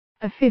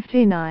A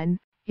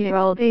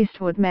 59-year-old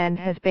Eastwood man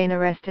has been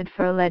arrested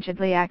for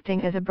allegedly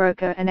acting as a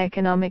broker and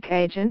economic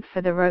agent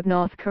for the rogue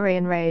North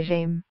Korean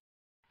regime.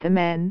 The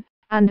man,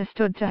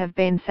 understood to have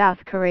been South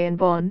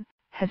Korean-born,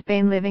 has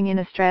been living in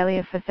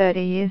Australia for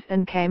 30 years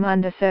and came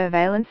under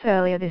surveillance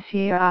earlier this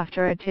year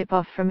after a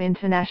tip-off from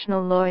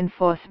international law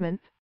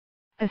enforcement.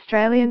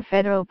 Australian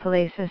Federal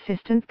Police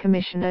Assistant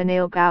Commissioner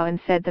Neil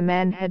Gowan said the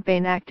man had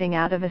been acting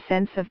out of a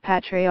sense of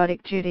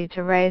patriotic duty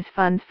to raise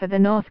funds for the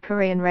North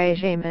Korean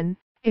regime and,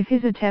 if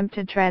his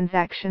attempted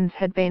transactions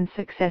had been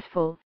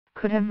successful,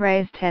 could have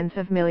raised tens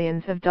of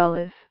millions of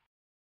dollars.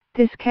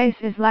 This case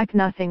is like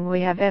nothing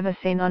we have ever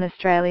seen on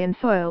Australian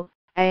soil,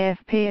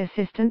 AFP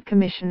Assistant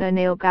Commissioner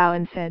Neil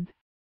Gowan said.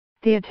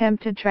 The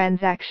attempted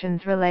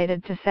transactions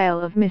related to sale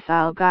of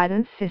missile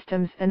guidance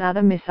systems and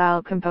other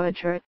missile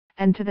componentry,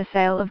 and to the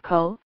sale of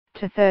coal,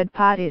 to third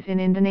parties in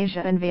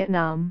Indonesia and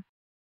Vietnam.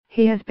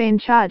 He has been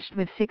charged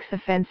with 6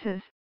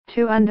 offences,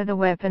 2 under the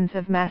Weapons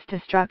of Mass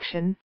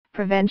Destruction,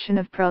 Prevention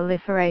of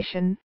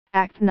Proliferation,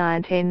 Act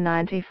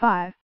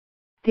 1995.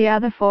 The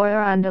other 4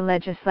 are under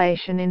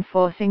legislation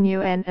enforcing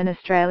UN and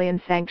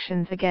Australian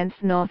sanctions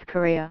against North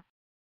Korea.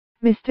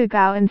 Mr.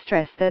 Gowan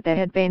stressed that there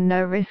had been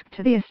no risk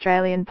to the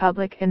Australian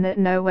public in that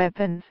no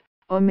weapons,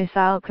 or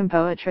missile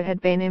componentry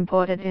had been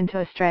imported into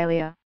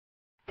Australia.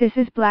 This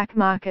is Black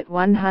Market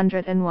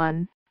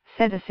 101,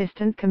 said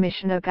Assistant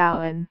Commissioner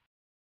Gowan.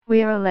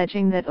 We are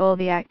alleging that all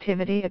the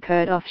activity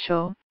occurred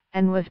offshore,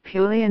 and was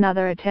purely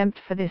another attempt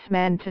for this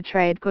man to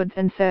trade goods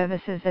and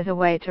services as a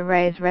way to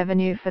raise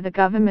revenue for the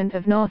government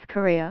of North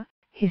Korea,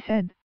 he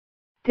said.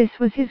 This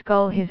was his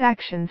goal. His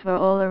actions were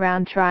all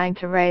around trying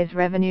to raise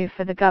revenue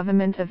for the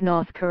government of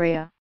North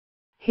Korea.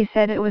 He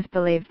said it was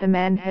believed the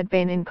man had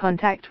been in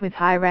contact with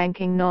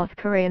high-ranking North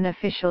Korean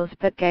officials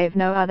but gave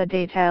no other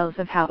details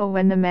of how or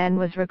when the man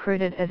was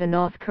recruited as a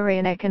North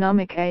Korean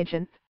economic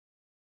agent.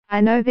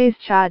 I know these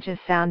charges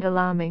sound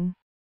alarming.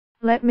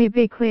 Let me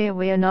be clear,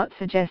 we are not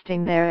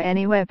suggesting there are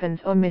any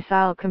weapons or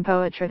missile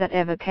componentry that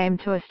ever came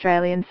to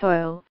Australian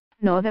soil,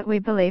 nor that we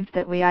believed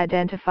that we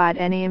identified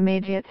any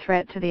immediate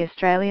threat to the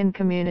Australian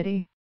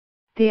community.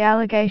 The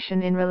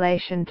allegation in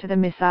relation to the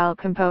missile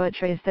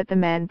componentry is that the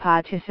man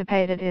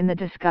participated in the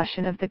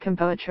discussion of the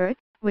componentry,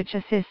 which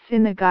assists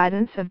in the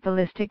guidance of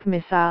ballistic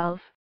missiles,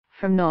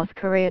 from North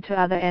Korea to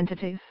other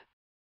entities.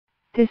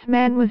 This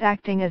man was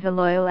acting as a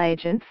loyal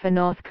agent for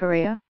North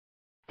Korea.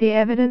 The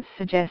evidence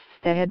suggests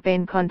there had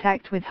been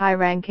contact with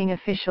high-ranking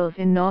officials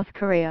in North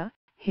Korea,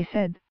 he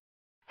said.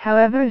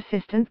 However,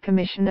 Assistant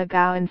Commissioner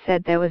Gowan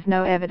said there was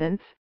no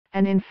evidence,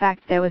 and in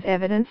fact there was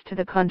evidence to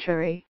the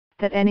contrary,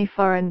 that any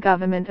foreign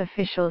government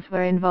officials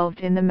were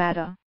involved in the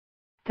matter.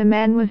 The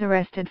man was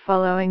arrested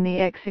following the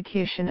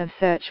execution of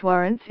search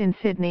warrants in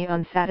Sydney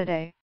on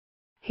Saturday.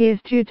 He is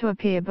due to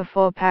appear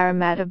before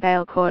Parramatta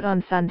Bail Court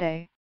on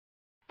Sunday.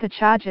 The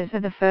charges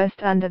are the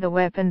first under the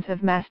Weapons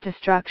of Mass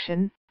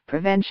Destruction,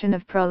 Prevention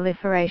of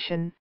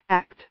Proliferation,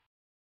 Act.